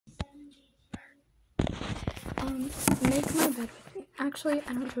make my bed with me. Actually,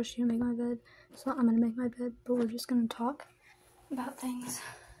 I don't trust you to make my bed, so I'm gonna make my bed, but we're just gonna talk about things.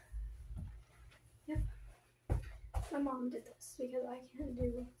 Yep. My mom did this because I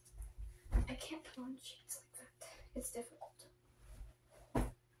can't put on sheets like that. It's difficult.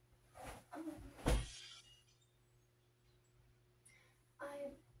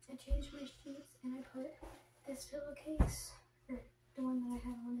 I changed my sheets and I put this pillowcase, or the one that I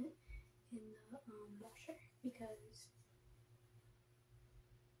had on it, in the washer because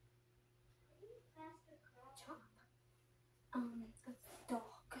chop. That's a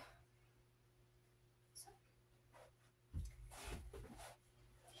dog. So.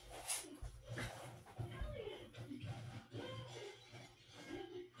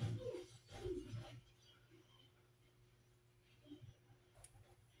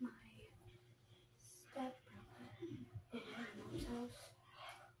 My stepbrother in my mom's house,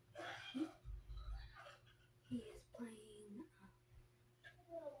 he is playing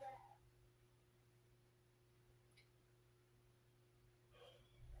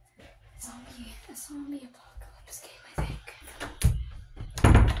a zombie apocalypse game, I think.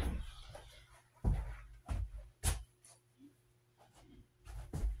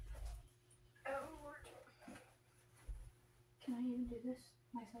 Can I even do this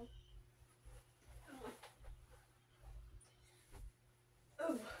myself?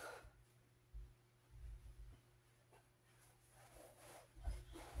 Oh.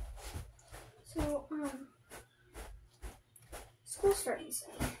 So, school's starting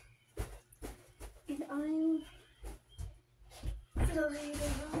soon. And for those of you who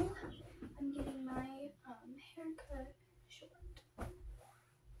don't know, I'm getting my haircut short.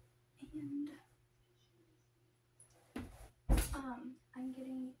 And I'm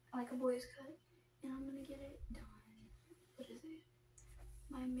getting like a boy's cut, and I'm gonna get it done. What is it?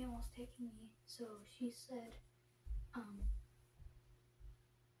 My mail's taking me, so she said,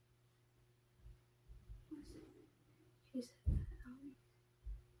 she said that,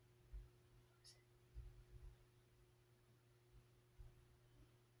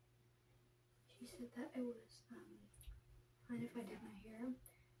 she said that it was fine if I did my hair.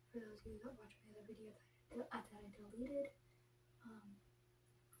 For those of you that watched my other video that I deleted,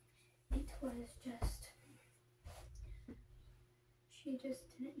 it was just, she just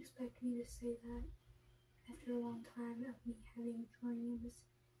didn't expect me to say that after a long time of me having dreams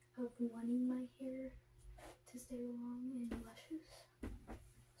of wanting my hair to stay long and luscious.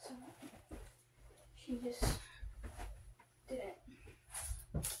 So she just didn't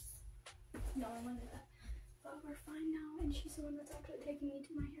know I wanted that. But we're fine now, and she's the one that's actually taking me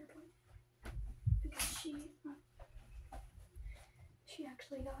to my hair appointment because she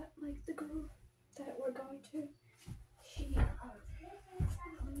actually got like the girl that we're going to. She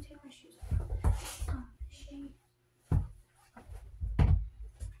let me take my shoes off. She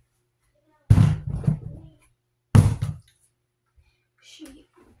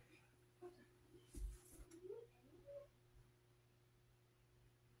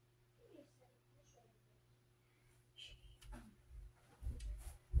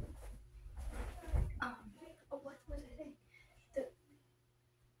what was I saying?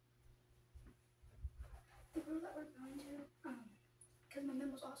 The girl that we're going to, because my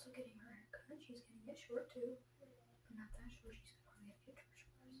mom was also getting her haircut. She's getting it short too, but not that short. She's probably gonna get it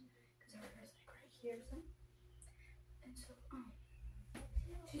short because her hair's like right here, so. And so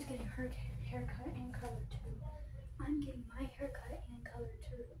she's getting her haircut and color too. I'm getting my haircut and color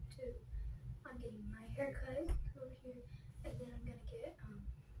too. I'm getting my haircut over here, and then I'm gonna get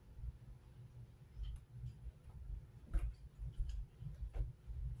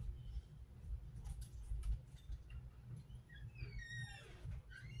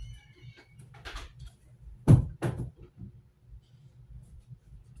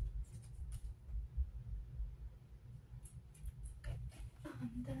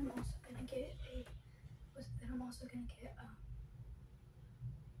then I'm also gonna get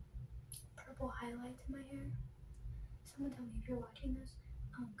purple highlights in my hair. Someone tell me if you're watching this.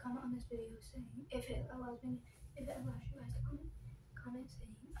 Comment on this video saying if it allows you guys to comment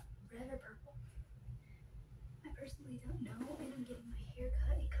saying red or purple. I personally don't know, and I'm getting my hair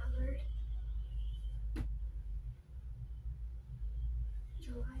cut and colored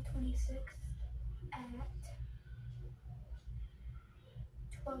July 26th at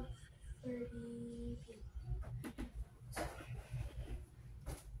 12:30 p.m.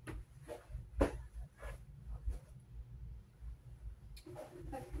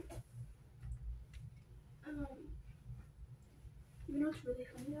 You know what's really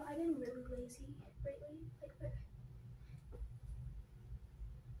funny though? I've been really lazy lately.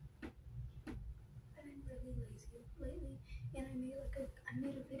 I've been really lazy. lately, and I made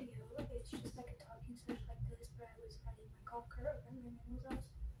a video. It's just like a talking session like this, but I was riding my golf cart over at my mom's house,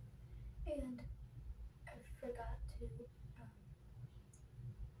 and I forgot to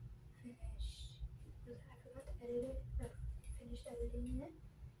I forgot to edit it, or finished editing it,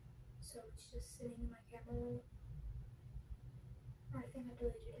 so it's just sitting in my camera roll. Or I think I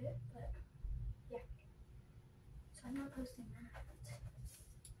deleted it, but yeah. So I'm not posting that.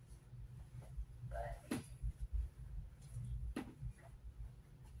 But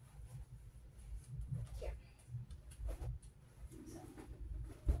yeah.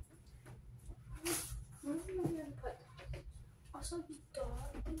 So what am I gonna put? Also,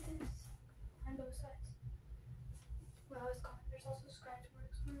 dog did this on both sides. Well, it's gone. There's also scratch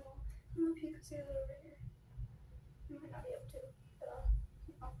marks on the wall. I don't know if you can see that over here. You might not be able to, but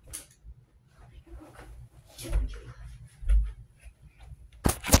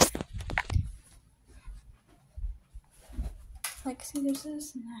like, see, there's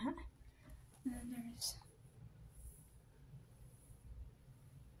this and that, and then there's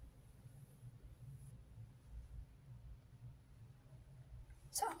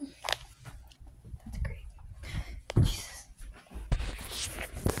so that's great. Jesus.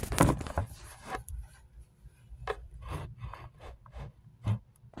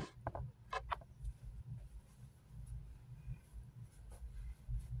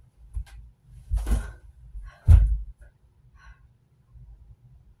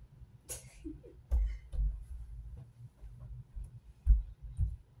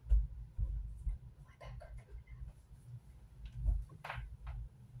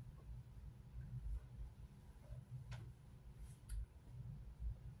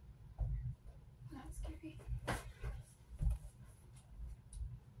 That's scary.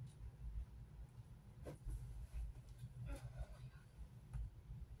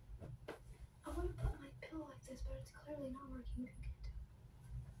 I want to put my pillow like this, but it's clearly not working. You can tell.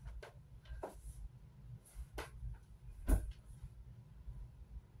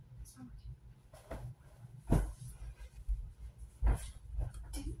 It's not working.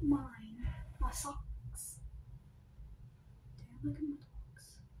 Didn't mind my socks. Damn, look at my dogs.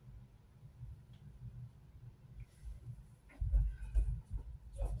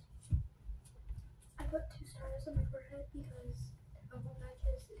 I put 2 stars on my forehead because they're elbow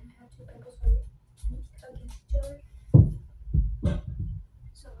patches and I have 2 pimples right against each other.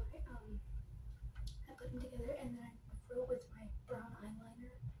 So I put them together and then I wrote with my brown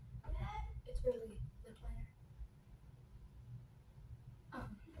eyeliner. It's really lip liner.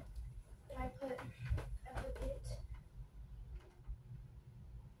 But I put it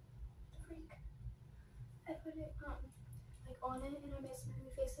freak. I put it like on it and I made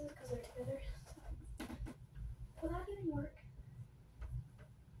smiley faces because they're together. Will that even work?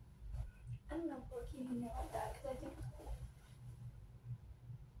 I don't know if we'll keep it like that because I think it's cool.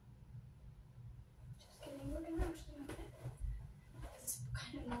 Just kidding, we're gonna actually move it. It's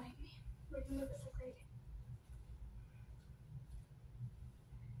kind of annoying me. We're gonna move it like right here.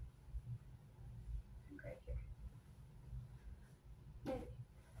 Like right here. Maybe.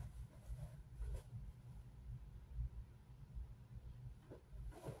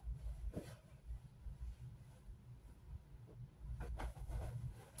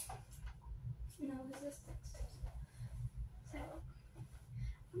 No, this is next. So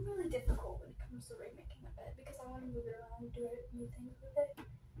I'm really difficult when it comes to remaking a bed because I want to move it around, move things with it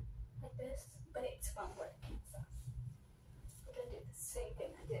like this, but it's fun working. So we're gonna do the same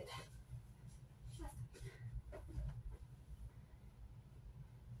thing I did.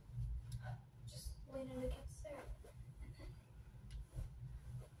 Just lean it against there,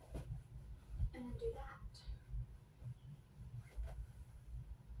 and then do that.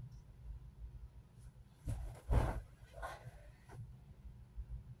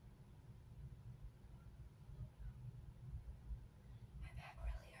 My back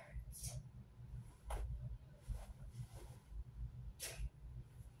really hurts. Oh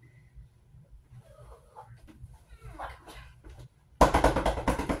my god.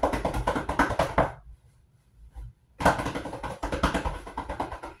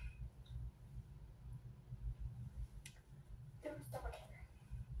 There was dog hair.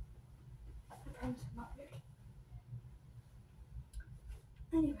 I promise I'm not weird.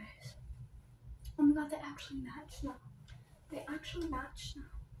 Anyways, oh my god, they actually match now. They actually match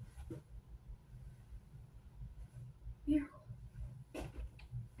now. Miracle.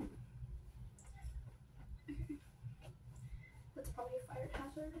 That's probably a fire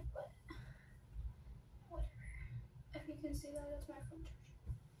hazard, but whatever. If you can see that, that's my phone charger.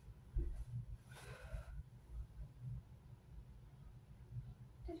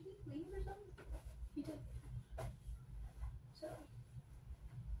 Did he leave or something? He did.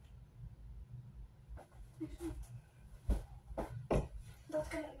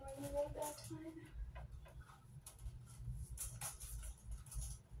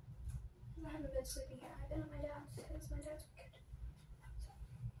 haven't been sleeping here. I've been at my dad's because my dad's wicked.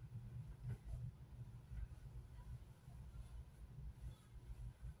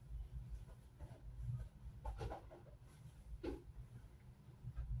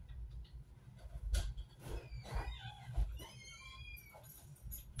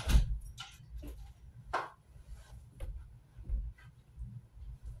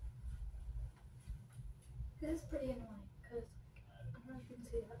 This is pretty annoying because I don't know if you can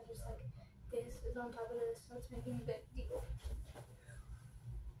see that, but just like this is on top of this, so it's making a big deal.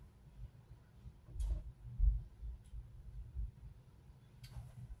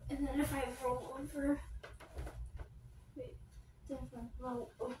 And then if I roll over, then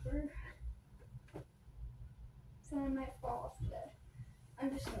I might fall off the bed. I'm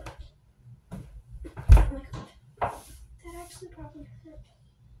just gonna. Oh my god, that actually probably hurt.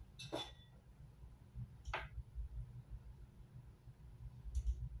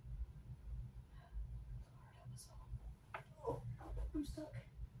 Oh, I'm stuck.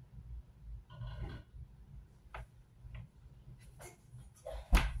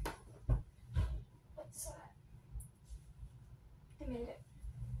 What's that? I made it.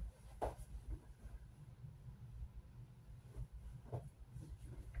 I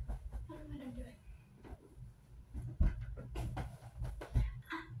don't know what I'm doing.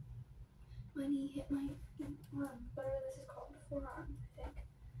 My knee hit my arm, whatever this is called, forearm, I think.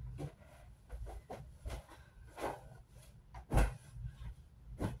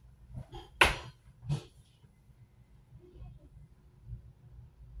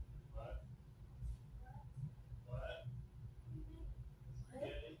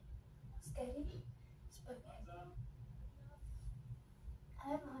 Steady? Spaghetti. I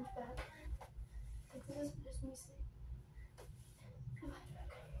have a hunchback. Like, this isn't just me saying. I have a hunchback.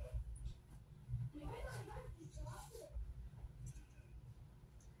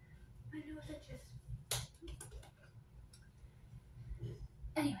 I know that just.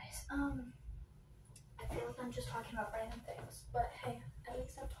 Anyways, I feel like I'm just talking about random things, but hey, at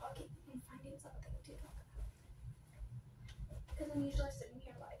least I'm talking and finding something to talk about. Because I'm usually sitting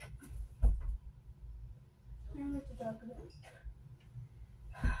here like, I don't like to talk about it.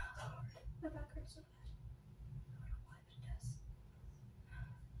 My back hurts so bad.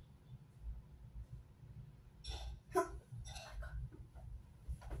 I don't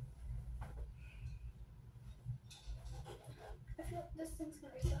know why, but it does. I feel like this thing's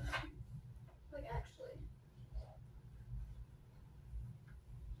gonna reset me. Like, actually.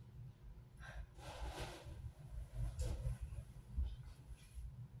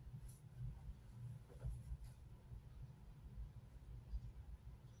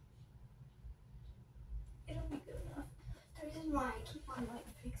 It'll be good enough. The reason why I keep on like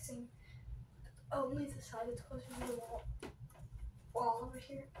fixing only the side that's closer to the wall over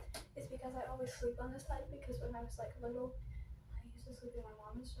here is because I always sleep on this side, because when I was like little, I used to sleep with my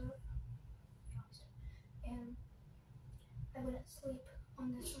mom and stuff. And I wouldn't sleep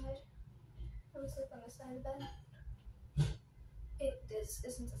on this side. I would sleep on this side of the bed. This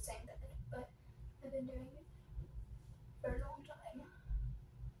isn't the same bed, but I've been doing it for a long time.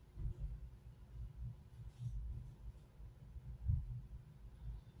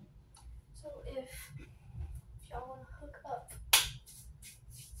 So if y'all want to hook up,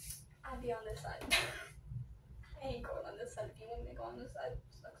 I'd be on this side. I ain't going on this side. If you want me to go on this side, it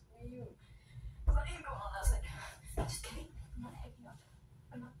sucks for you. But I ain't going on that side. Just kidding. I'm not hooking up.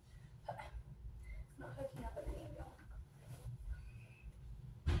 I'm not hooking up with any of y'all.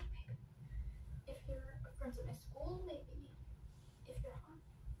 Maybe. If you're friends at my school, maybe. If you're not.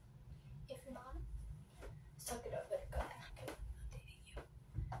 If you're not, suck it up, better go. I'm dating you.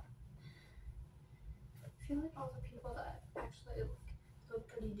 I feel like all the people that actually look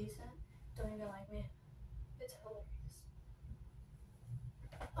pretty decent don't even like me. It's hilarious.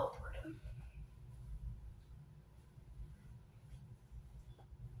 Oh, boredom.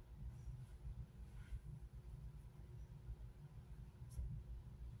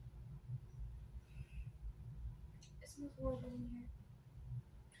 It smells horrible in here.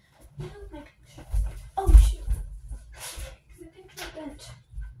 Look, my picture. Oh, shoot. My picture bent.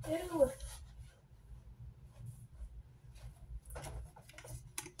 Ew.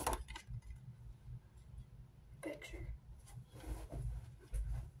 Picture.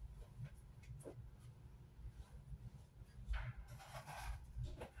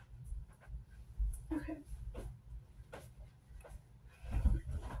 Okay.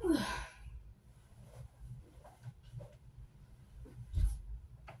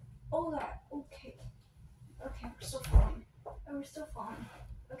 All that. Okay. Okay, we're still falling. Oh, we're still falling.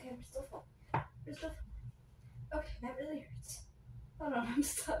 Okay, we're still falling. We're still falling. Okay, that really hurts. Oh no, I'm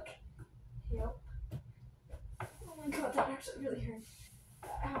stuck. Yep. Oh my god, that actually really hurt.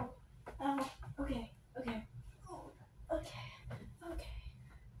 Ow. Ow. Okay. Okay. Oh. Okay. Okay.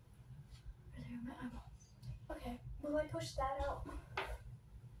 There, my eyeball. Okay. Will I push that out?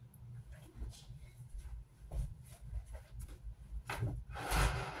 Pretty much.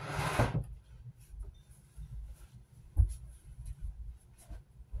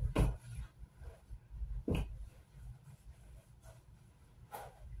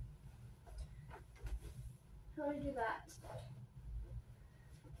 How do I do that?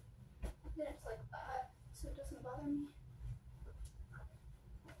 Then it's like that, so it doesn't bother me.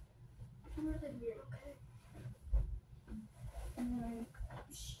 I'm really weird, okay? And then,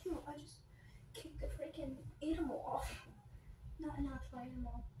 shoot, I just kicked the freaking animal off. Not an actual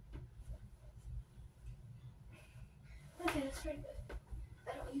animal. Okay, that's pretty good. I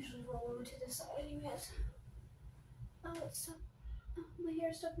don't usually roll over to this side anyways. Oh, it's stuck. Oh, my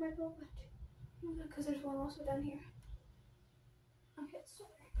hair stuck in my bowl butt. Because there's one also down here. Okay, it's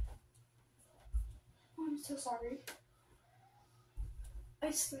still there. Oh, I'm so sorry. I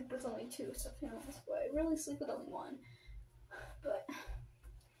sleep with only 2 stuffed animals, but I really sleep with only 1. But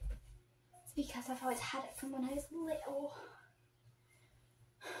it's because I've always had it from when I was little.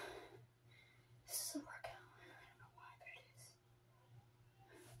 This is a workout. I don't know why, but it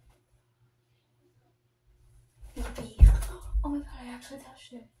is. Maybe. Oh my god, I actually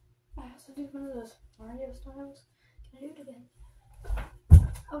touched it. I also do one of those Mario styles. Can I do it again?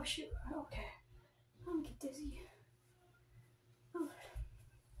 Oh shoot. Okay. I'm gonna get dizzy. Oh.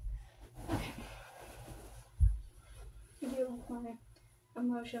 Okay. I deal with my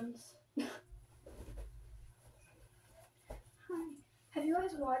emotions. Hi. Have you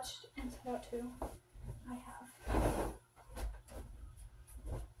guys watched Inside Out 2? I have.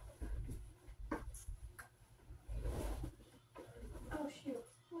 Oh shoot.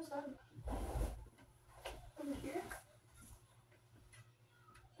 What was that about? Over here?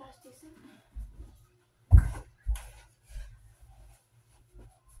 That's decent.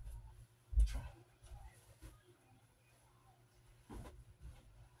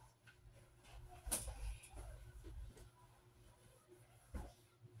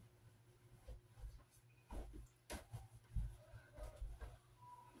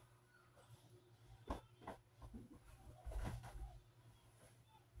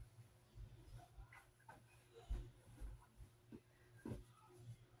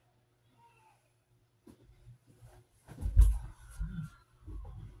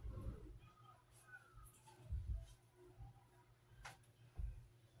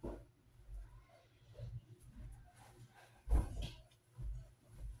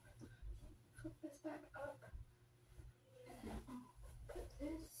 Flip this back up. And then I'll put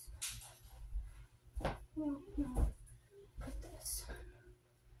this. Well, no. Put this.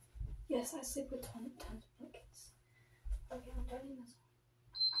 Yes, I sleep with tons of blankets. Okay, I'm turning this on.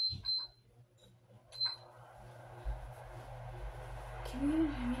 Can you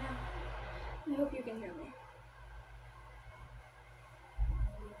even hear me now? I hope you can hear me.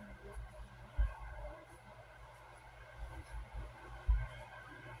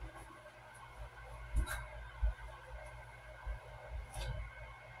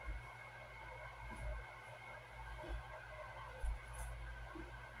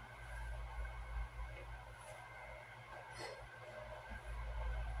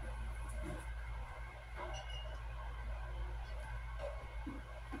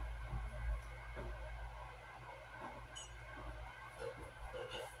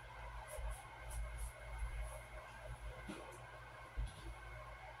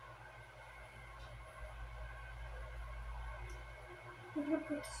 I'm gonna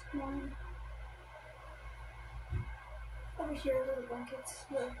put one over here where the blankets,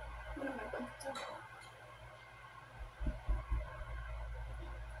 where one of my blankets are.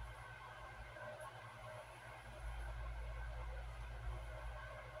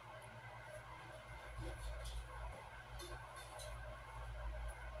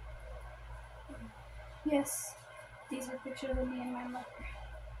 Yes, these are pictures of me and my mother.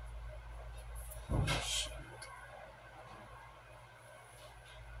 Shit.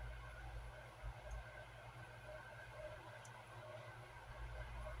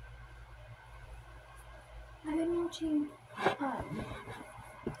 I've been watching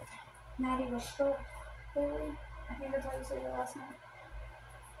Maddie Westbrook lately. I think that's why you said it last night.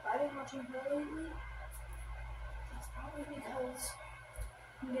 But I've been watching her lately. That's probably because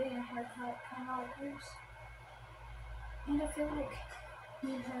I'm getting a haircut kind of like hers. And I feel like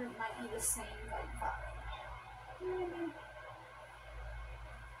me and her might be the same like vibe. You know what I mean?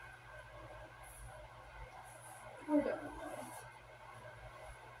 I don't know.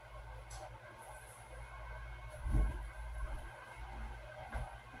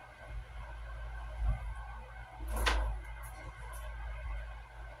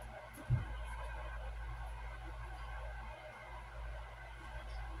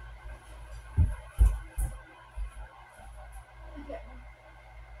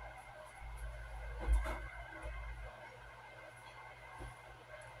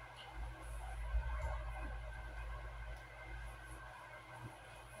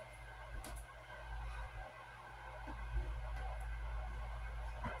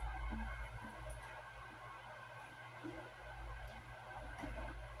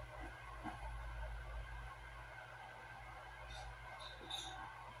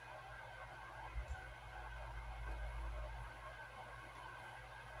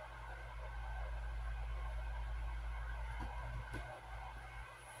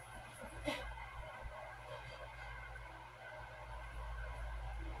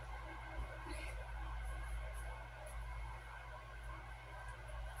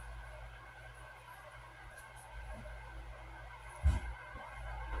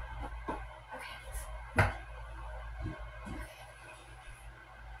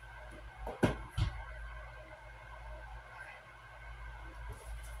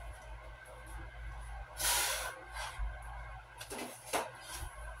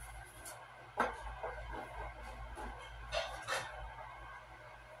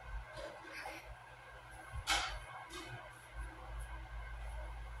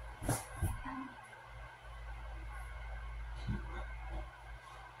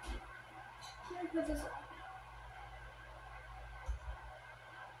 What is it?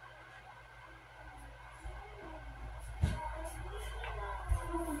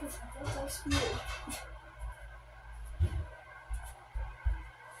 Oh, that's like smooth.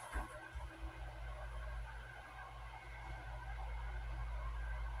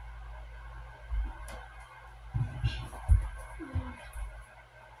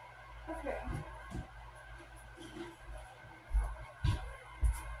 Okay.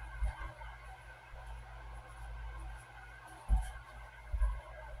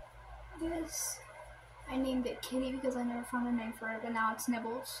 This, I named it Kitty because I never found a name for it, but now it's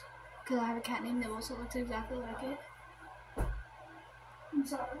Nibbles. Because I have a cat named Nibbles, so it looks exactly like it. I'm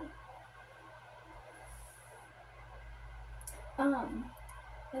sorry. And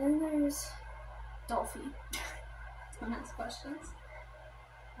then there's Dolphy. Don't ask questions.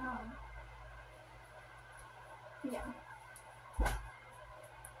 Yeah.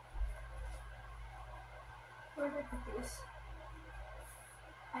 Where did I put these?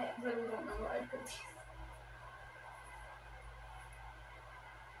 I really don't know where I put these.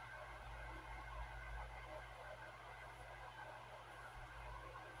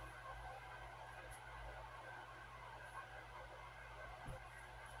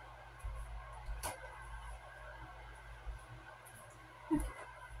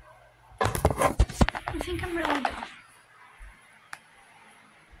 I think I'm really done.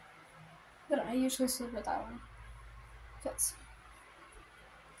 But I usually sleep with that one. But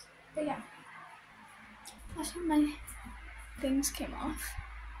yeah. That's when my things came off.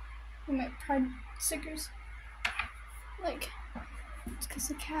 And my pride stickers. Like, it's because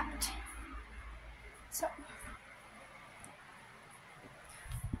the cat. So.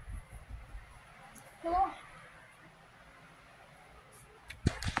 Hello.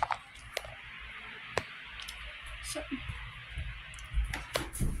 So.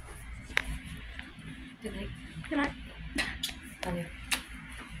 Good night. Good night. Love you.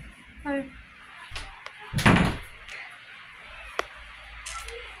 Bye.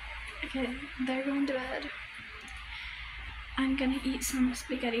 Okay, they're going to bed. I'm gonna eat some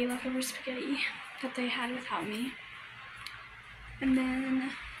spaghetti, leftover spaghetti that they had without me. And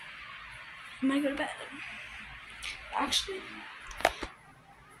then I'm gonna go to bed. Actually,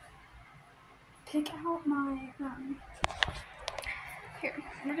 pick out my, here,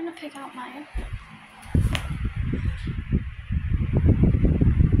 we're gonna pick out my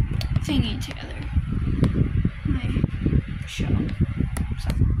thingy together. My show. So.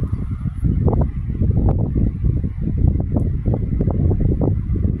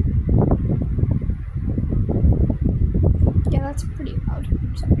 Yeah, that's pretty loud.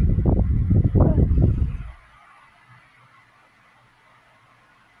 I'm sorry.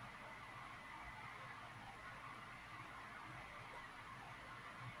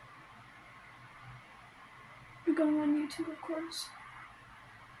 We're going on YouTube, of course.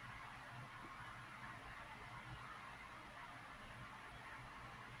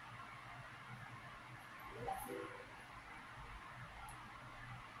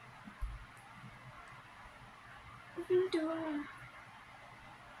 We're gonna do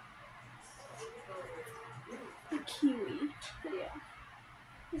a kiwi video.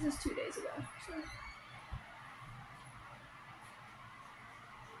 This is 2 days ago, so.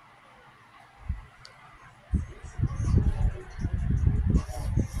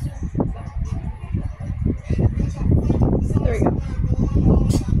 There we go.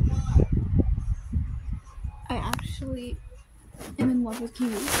 I actually am in love with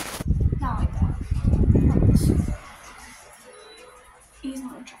kiwi. Not like that. He's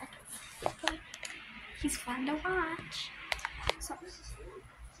not attractive, but he's fun to watch. So,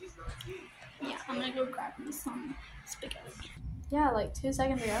 yeah, I'm gonna go grab me some spaghetti. Yeah, like 2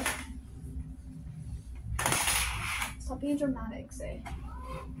 seconds ago. Stop being dramatic, say.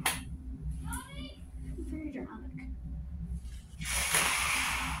 Very dramatic.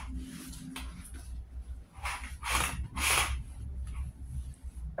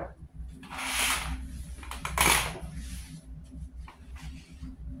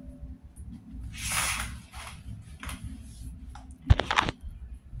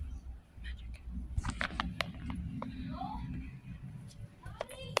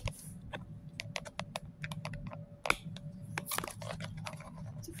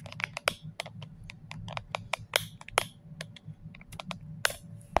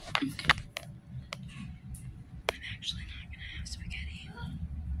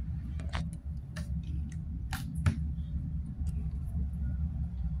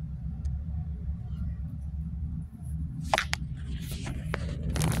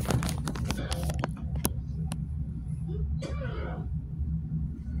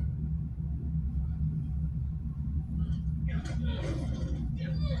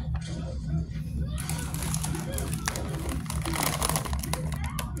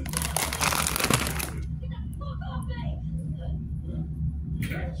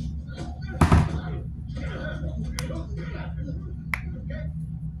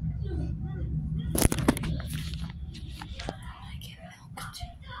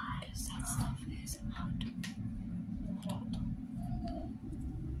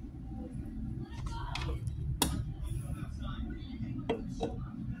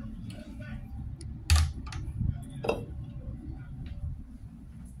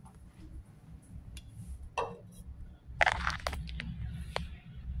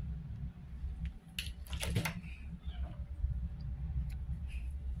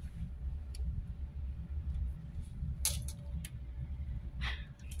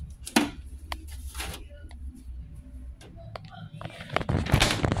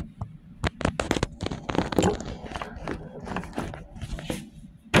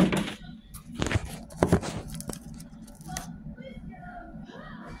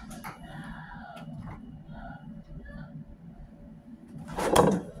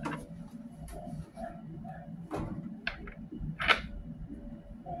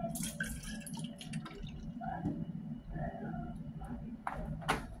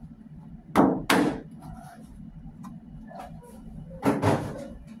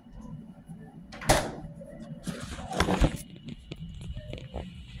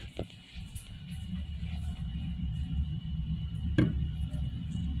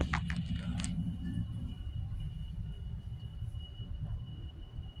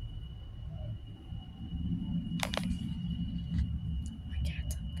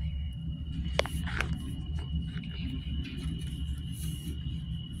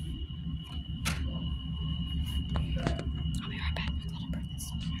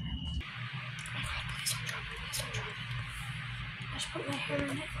 put my hair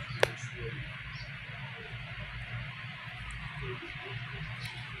in it.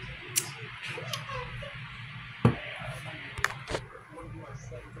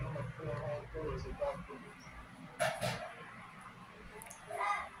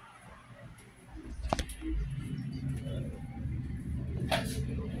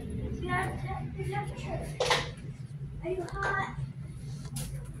 Are you hot?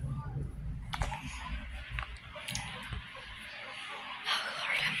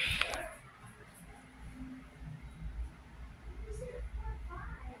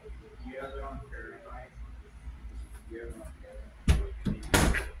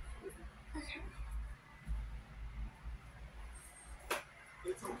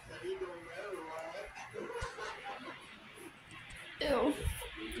 Ew.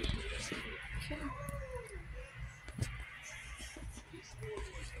 Okay.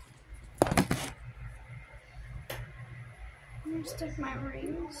 I'm gonna stick my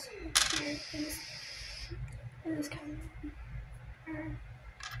rings in this camera.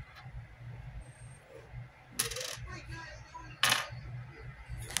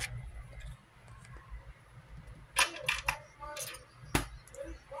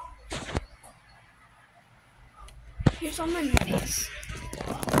 Here's all my minis.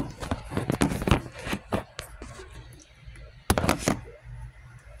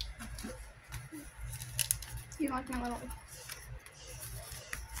 You like my little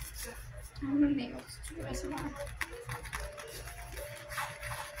nails to do SMR.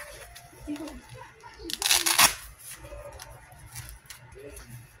 Ew.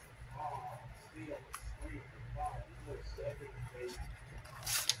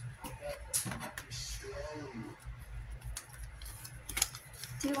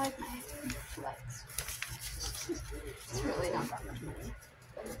 Do you like my legs? It's really not that much money,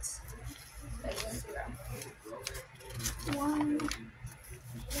 but it's better than zero. 1,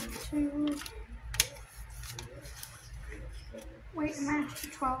 2. Wait, I'm actually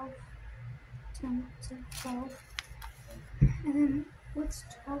 12. 10 to 12. And then what's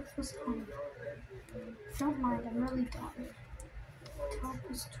 12 plus 20? Don't mind, I'm really dumb. 12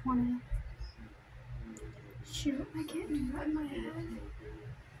 plus 20. Shoot, I can't do that in my head.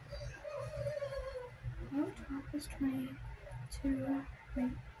 Oh, 12 plus 20. 2.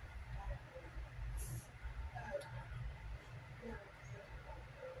 Wait.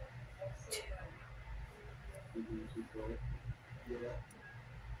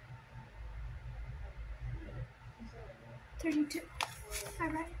 32.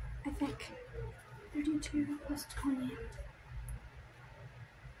 Alright, I think. 32 plus 20.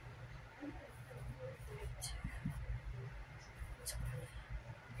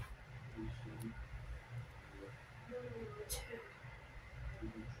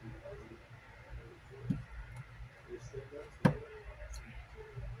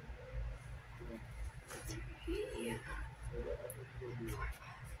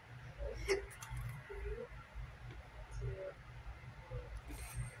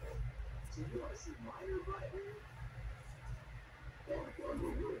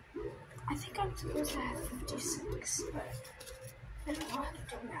 I think I'm supposed to have 56, but I don't know how to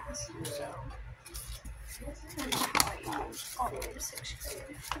do math, so I don't know how I got all the way to 6th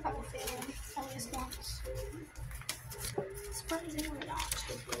grade without failing at least once. Surprisingly not.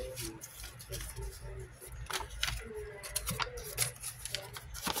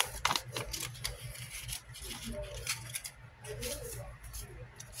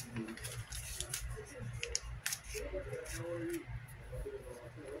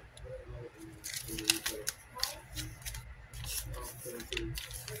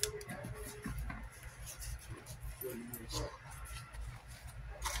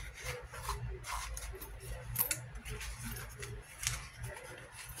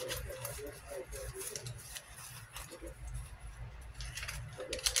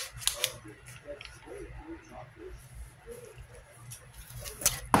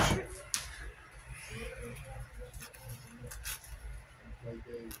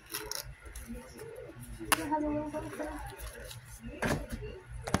 It has a little bit of hair.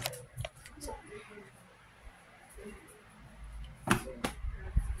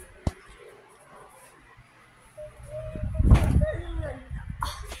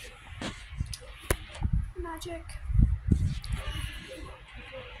 Magic.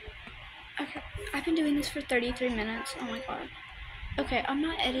 Okay, I've been doing this for 33 minutes. Oh my god. Okay, I'm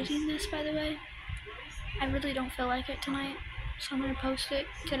not editing this, by the way. I really don't feel like it tonight, so I'm gonna post it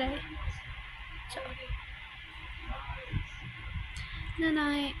today. So, good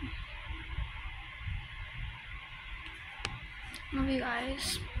night. Love you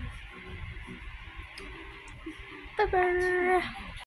guys. Bye-bye.